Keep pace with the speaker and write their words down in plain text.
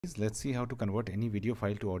Let's see how to convert any video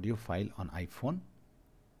file to audio file on iPhone.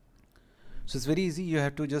 So it's very easy. You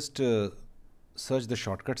have to just search the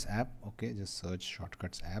Shortcuts app. Okay, just search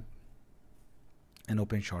Shortcuts app and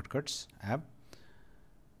open Shortcuts app.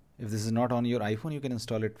 If this is not on your iPhone, you can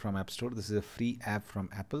install it from App Store. This is a free app from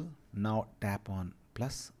Apple. Now tap on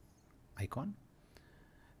plus icon.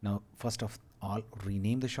 Now first of all,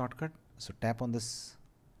 rename the shortcut. So tap on this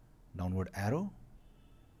downward arrow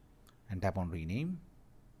and tap on rename.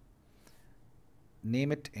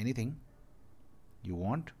 Name it anything you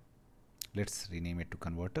want. Let's rename it to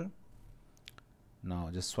converter.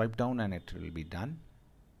 Now just swipe down and it will be done.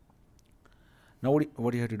 Now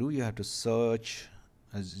what you have to do, you have to search,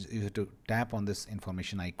 you have to tap on this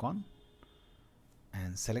information icon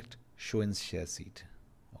and select show in share sheet.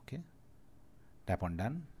 Okay, tap on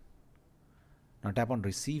done. Now tap on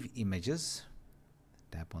receive images,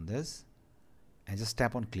 tap on this and just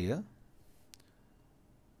tap on clear.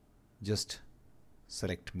 Just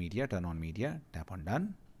select media, turn on media, tap on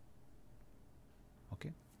done.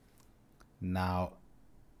 Okay, now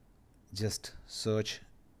just search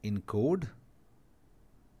encode,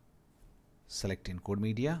 select encode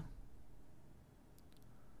media,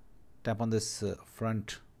 tap on this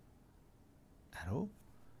front arrow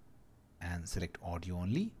and select audio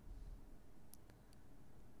only.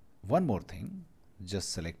 One more thing,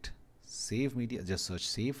 just select save media, just search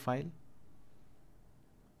save file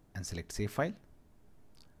and select save file.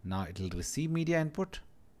 Now it will receive media input,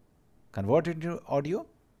 convert it into audio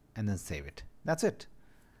and then save it. That's it.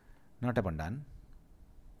 Now tap on done.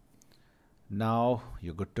 Now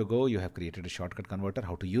you're good to go. You have created a shortcut converter.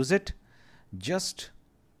 How to use it? Just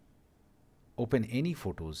open any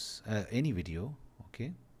photos, any video.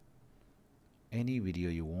 Okay, any video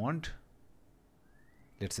you want.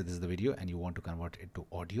 Let's say this is the video and you want to convert it to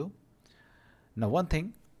audio. Now one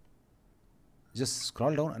thing, just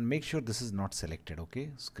scroll down and make sure this is not selected.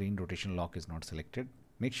 Okay, screen rotation lock is not selected.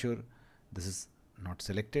 Make sure this is not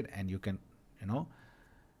selected and you can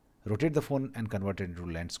rotate the phone and convert it into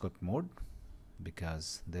landscape mode,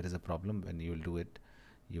 because there is a problem when you will do it,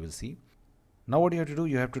 you will see. Now what you have to do,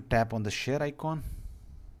 you have to tap on the share icon,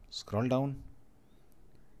 scroll down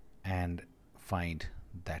and find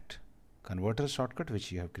that converter shortcut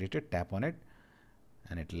which you have created, tap on it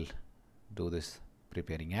and it will do this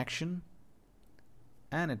preparing action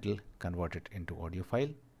and it will convert it into audio file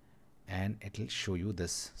and it will show you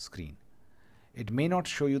this screen. It may not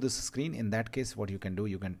show you this screen. In that case, what you can do,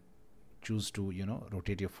 you can choose to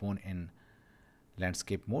rotate your phone in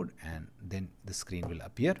landscape mode and then the screen will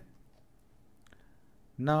appear.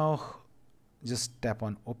 Now just tap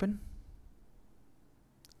on open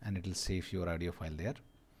and it will save your audio file there.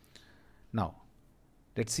 Now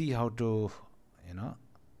let's see how to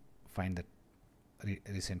find that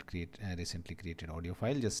recently created audio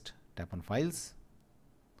file. Just tap on files.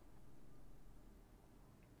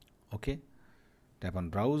 Okay, tap on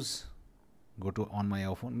browse, go to on my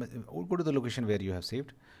iPhone, or go to the location where you have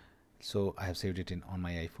saved. So I have saved it in on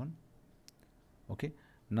my iPhone. Okay,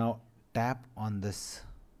 now tap on this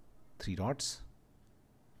three dots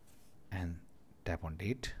and tap on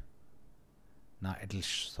date. Now it will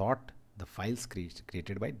sort the files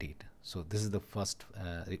created by date. So this is the first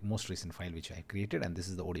most recent file which I created and this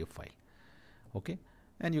is the audio file. Okay,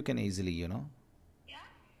 and you can easily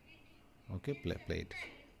okay, play it.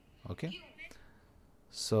 Okay,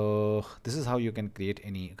 so this is how you can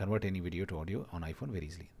convert any video to audio on iPhone very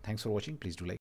easily. Thanks for watching. Please do like.